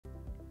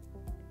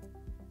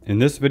In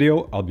this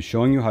video, I'll be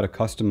showing you how to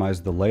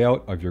customize the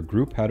layout of your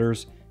group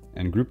headers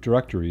and group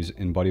directories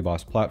in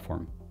BuddyBoss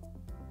Platform.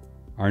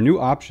 Our new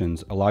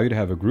options allow you to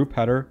have a group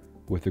header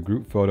with the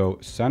group photo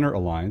center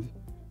aligned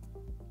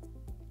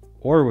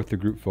or with the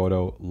group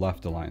photo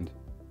left aligned.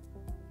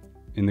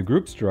 In the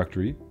groups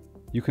directory,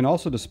 you can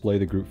also display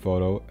the group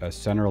photo as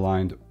center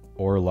aligned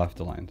or left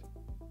aligned.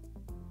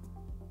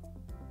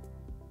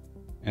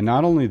 And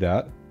not only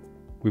that,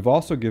 we've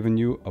also given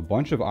you a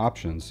bunch of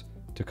options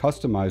to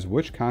customize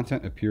which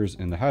content appears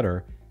in the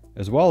header,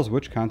 as well as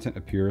which content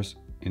appears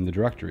in the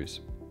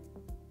directories.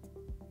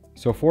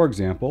 So for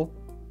example,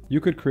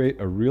 you could create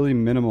a really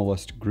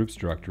minimalist groups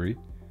directory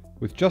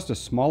with just a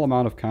small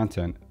amount of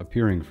content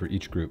appearing for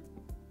each group.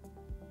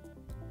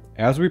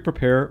 As we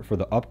prepare for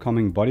the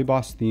upcoming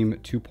BuddyBoss Theme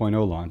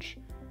 2.0 launch,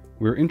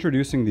 we're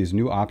introducing these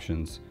new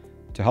options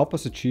to help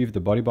us achieve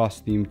the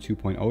BuddyBoss Theme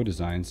 2.0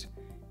 designs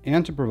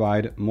and to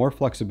provide more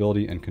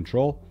flexibility and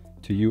control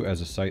to you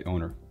as a site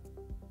owner.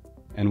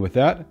 And with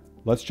that,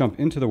 let's jump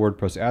into the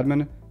WordPress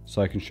admin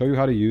so I can show you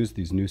how to use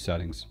these new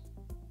settings.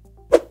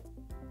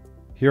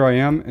 Here I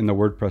am in the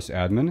WordPress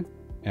admin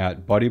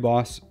at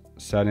BuddyBoss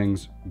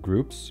Settings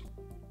Groups.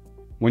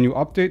 When you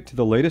update to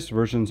the latest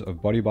versions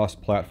of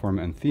BuddyBoss Platform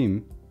and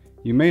Theme,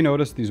 you may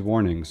notice these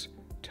warnings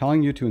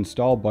telling you to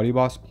install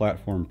BuddyBoss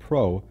Platform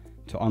Pro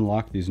to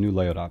unlock these new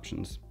layout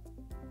options.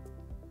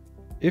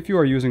 If you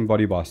are using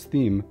BuddyBoss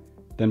Theme,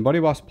 then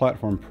BuddyBoss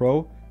Platform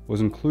Pro was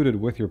included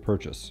with your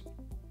purchase.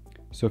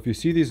 So if you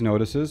see these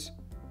notices,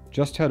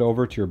 just head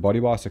over to your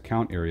BuddyBoss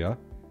account area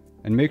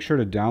and make sure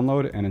to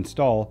download and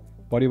install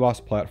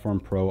BuddyBoss Platform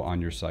Pro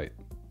on your site.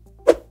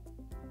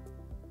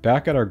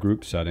 Back at our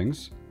group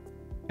settings,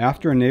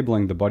 after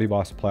enabling the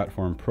BuddyBoss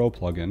Platform Pro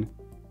plugin,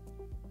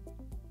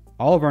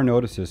 all of our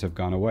notices have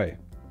gone away,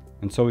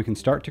 and so we can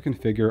start to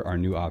configure our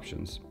new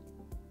options.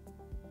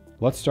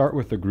 Let's start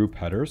with the group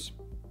headers.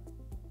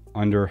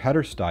 Under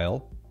Header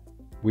Style,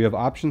 we have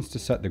options to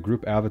set the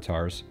group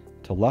avatars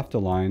to left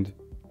aligned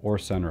or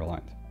center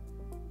aligned.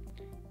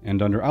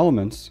 And under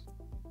Elements,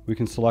 we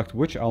can select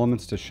which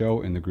elements to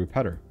show in the group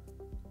header.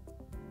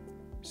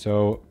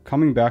 So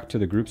coming back to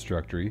the groups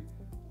directory,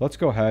 let's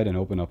go ahead and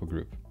open up a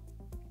group.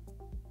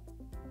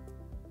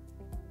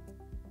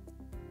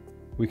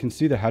 We can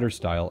see the header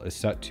style is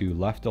set to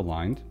left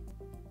aligned,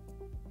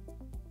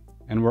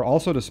 and we're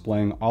also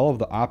displaying all of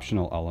the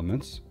optional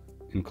elements,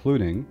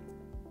 including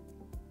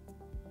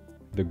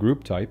the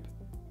group type,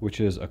 which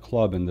is a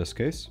club in this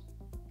case,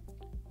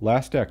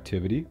 last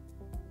activity,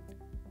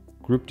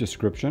 group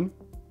description,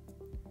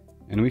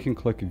 and we can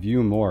click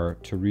View More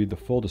to read the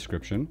full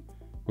description,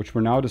 which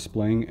we're now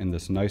displaying in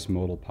this nice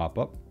modal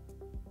pop-up.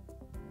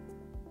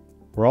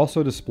 We're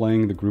also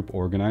displaying the group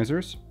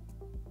organizers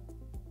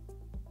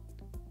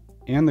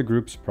and the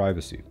group's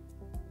privacy.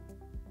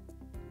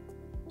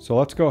 So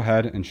let's go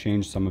ahead and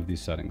change some of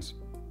these settings.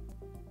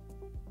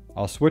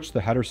 I'll switch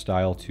the header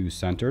style to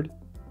centered,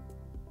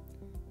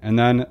 and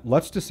then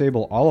let's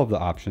disable all of the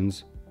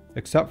options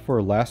except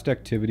for last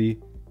activity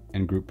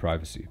and group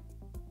privacy.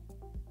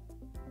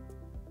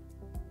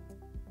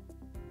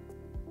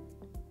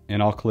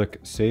 And I'll click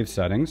Save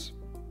Settings.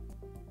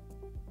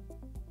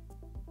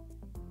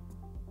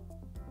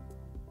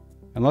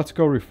 And let's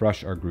go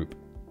refresh our group.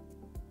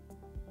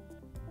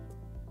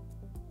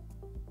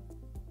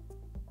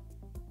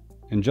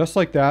 And just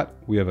like that,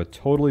 we have a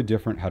totally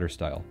different header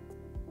style.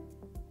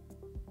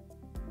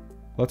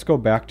 Let's go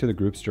back to the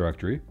groups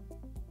directory.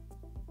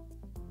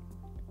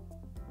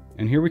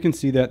 And here we can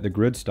see that the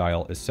grid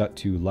style is set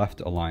to left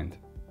aligned.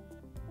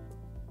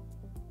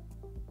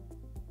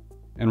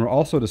 And we're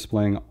also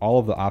displaying all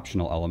of the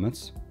optional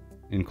elements,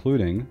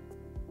 including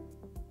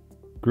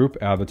group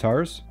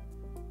avatars,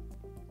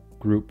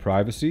 group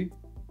privacy,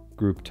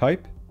 group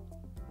type,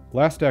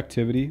 last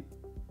activity,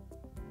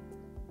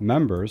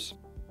 members,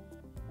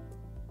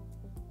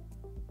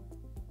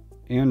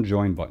 and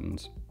join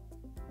buttons.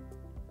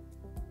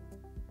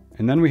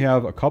 And then we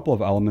have a couple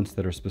of elements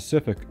that are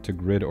specific to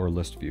grid or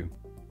list view.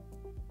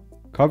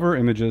 Cover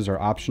images are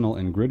optional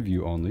in grid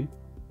view only,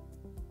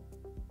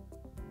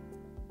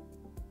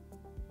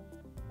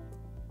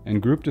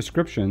 and group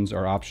descriptions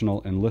are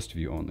optional in list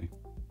view only.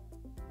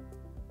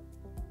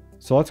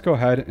 So let's go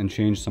ahead and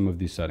change some of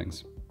these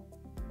settings.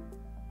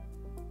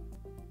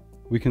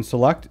 We can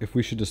select if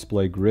we should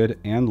display grid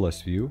and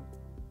list view,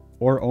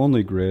 or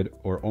only grid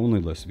or only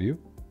list view.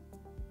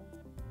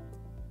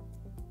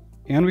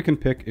 And we can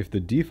pick if the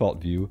default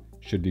view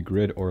should be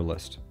grid or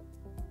list.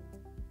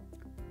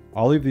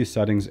 I'll leave these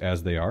settings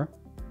as they are.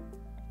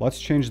 Let's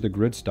change the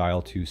grid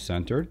style to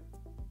centered,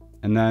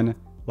 and then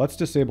let's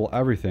disable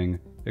everything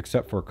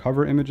except for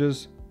cover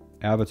images,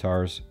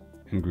 avatars,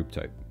 and group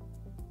type.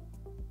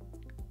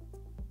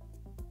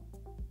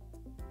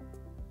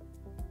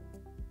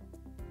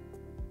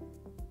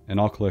 And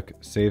I'll click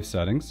Save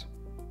Settings.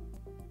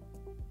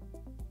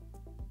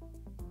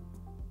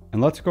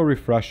 And let's go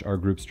refresh our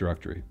groups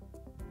directory.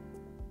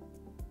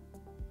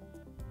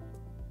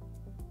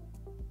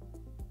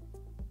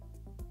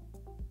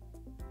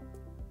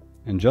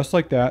 And just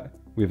like that,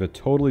 we have a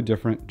totally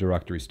different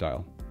directory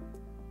style.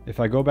 If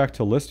I go back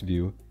to list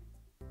view,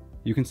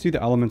 you can see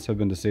the elements have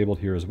been disabled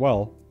here as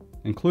well,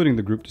 including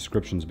the group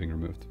descriptions being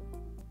removed.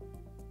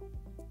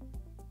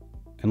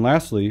 And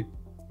lastly,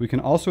 we can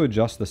also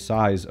adjust the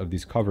size of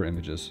these cover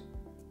images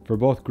for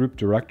both group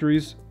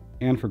directories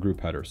and for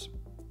group headers.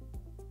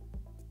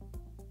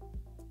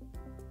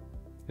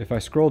 If I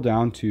scroll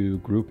down to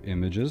group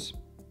images,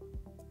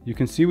 you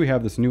can see we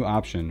have this new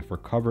option for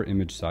cover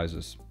image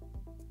sizes.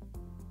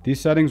 These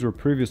settings were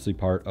previously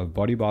part of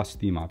BuddyBoss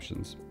theme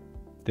options.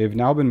 They've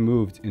now been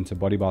moved into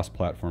BuddyBoss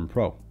Platform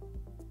Pro.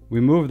 We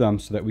moved them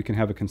so that we can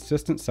have a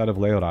consistent set of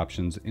layout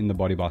options in the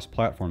BuddyBoss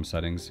Platform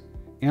settings,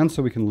 and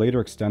so we can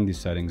later extend these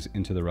settings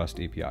into the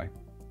REST API.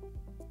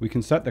 We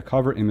can set the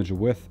cover image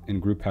width in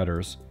group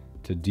headers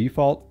to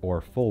default or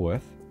full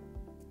width.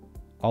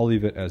 I'll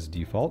leave it as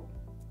default.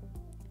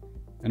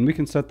 And we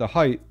can set the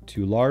height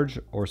to large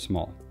or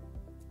small.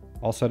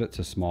 I'll set it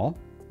to small.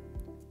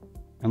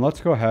 And let's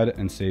go ahead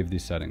and save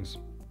these settings.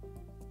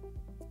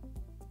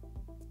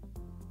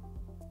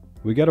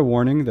 We get a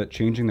warning that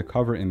changing the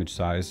cover image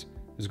size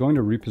is going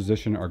to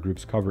reposition our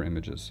group's cover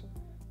images,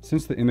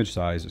 since the image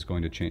size is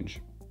going to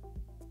change.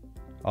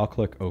 I'll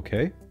click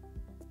OK.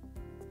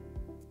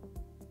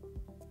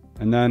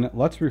 And then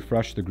let's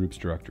refresh the group's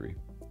directory.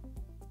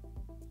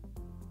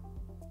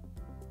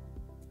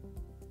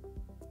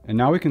 And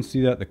now we can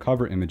see that the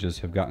cover images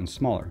have gotten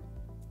smaller.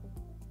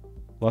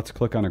 Let's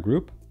click on a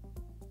group.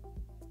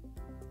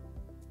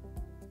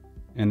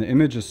 And the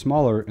image is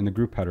smaller in the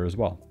group header as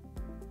well.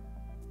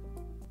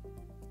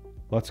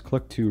 Let's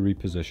click to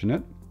reposition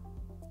it.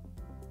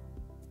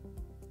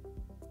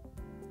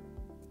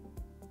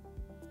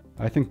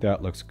 I think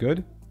that looks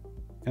good,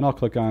 and I'll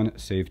click on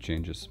Save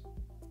Changes.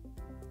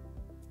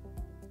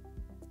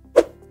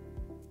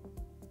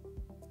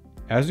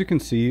 As you can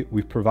see,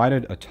 we've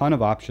provided a ton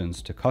of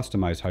options to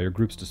customize how your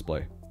groups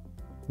display.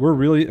 We're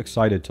really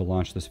excited to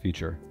launch this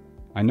feature.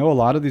 I know a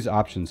lot of these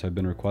options have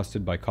been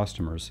requested by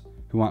customers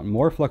who want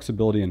more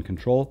flexibility and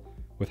control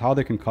with how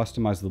they can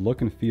customize the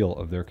look and feel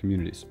of their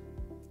communities.